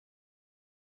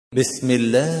بسم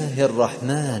الله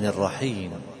الرحمن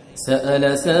الرحيم.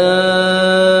 سأل سائل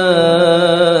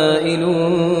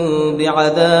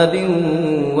بعذاب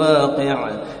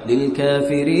واقع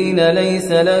للكافرين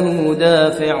ليس له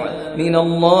دافع من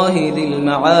الله ذي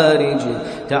المعارج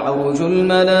تعرج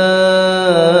الملائكة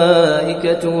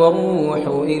والروح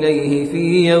إليه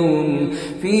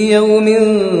في يوم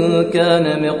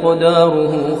كان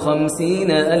مقداره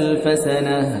 50,000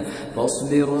 سنة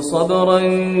فاصبر صبرا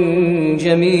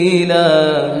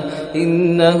جميلا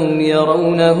إنهم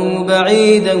يرونه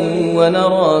بعيدا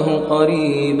ونراه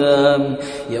قريبا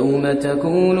يوم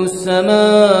تكون السماء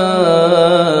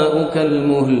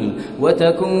كالمهل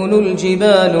وتكون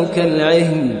الجبال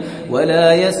كالعهن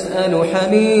ولا يسأل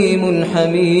حميم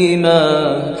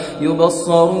حميما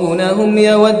يبصرونهم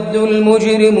يود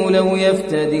المجرم لو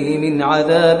يفتدي من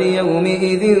عذاب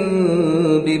يومئذ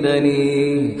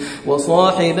ببنيه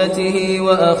وصاحبته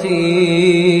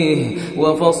وأخيه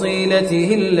وفصيلته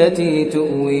التي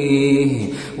تؤويه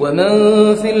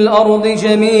ومن في الأرض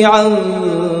جميعا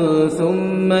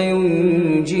ثم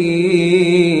ينجيه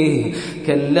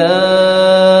كلا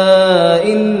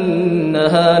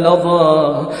إنها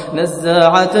لظى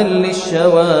نزاعة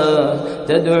للشوى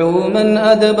تدعو من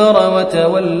أدبر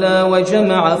وتولى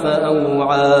وجمع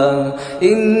فأوعى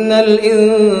إن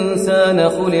الإنسان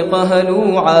خلق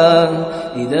هلوعا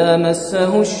إذا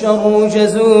مسه الشر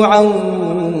جزوعا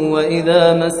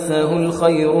وإذا مسه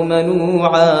الخير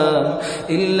منوعا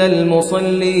إلا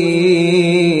المصلين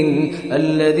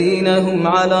الذين هم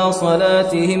على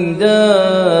صلاتهم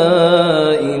دائمون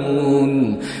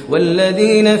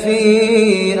والذين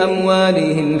في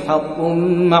أموالهم حق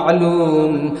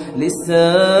معلوم للسائل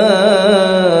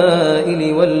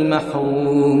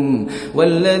والمحروم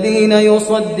والذين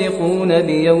يصدقون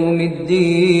بيوم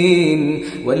الدين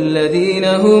والذين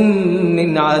هم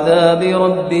من عذاب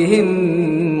ربهم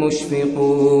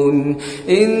مشفقون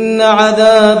إن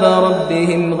عذاب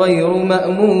ربهم غير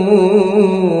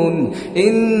مأمون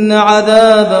إن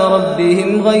عذاب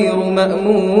ربهم غير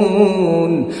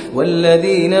مأمون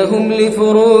والذين هم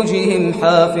لفروجهم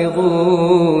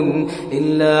حافظون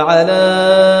إلا على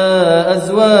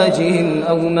أزواجهم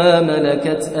أو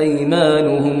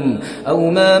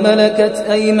ما ملكت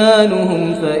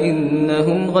أيمانهم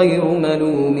فإنهم غير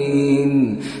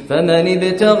ملومين فمن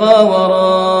ابتغى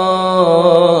وراء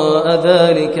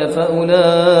ذلك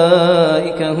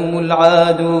فأولئك هم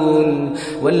العادون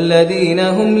والذين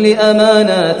هم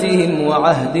لأماناتهم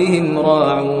وعهدهم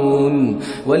راعون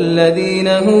والذين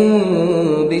هم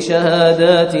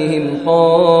بشهاداتهم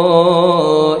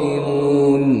قائمون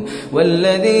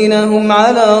والذين هم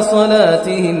على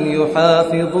صلاتهم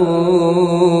يحافظون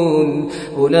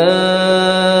أولئك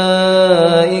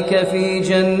في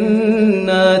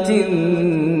جنات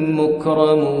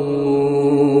مكرمون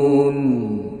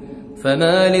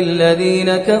فما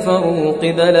للذين كفروا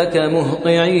قبلك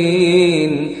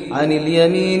مهطعين عن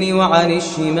اليمين وعن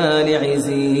الشمال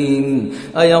عزين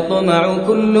أيطمع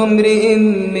كل امرئ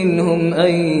منهم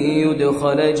أن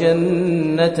يدخل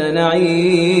جنة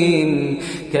نعيم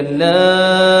كلا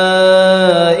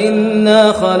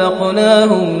إنا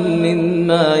خلقناهم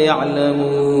مما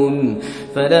يعلمون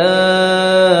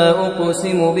فلا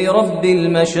أقسم برب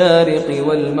المشارق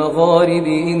والمغارب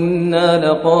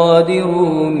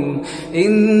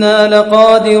إنا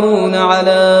لقادرون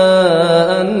على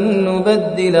أن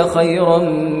نبدل خيرا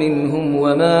منهم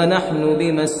وما نحن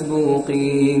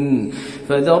بمسبوقين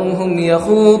فذرهم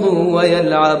يخوضوا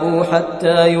ويلعبوا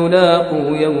حتى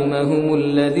يلاقوا يومهم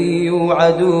الذي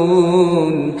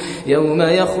يوعدون يوم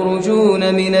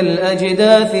يخرجون من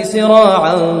الأجداث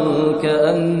سراعا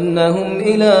كأنهم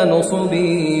إلى نصب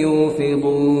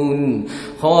يوفضون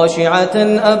خاشعة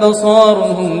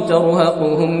أبصارهم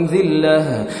ترهقهم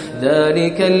ذلة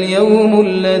ذلك اليوم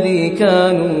الذي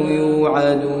كانوا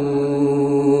يوعدون.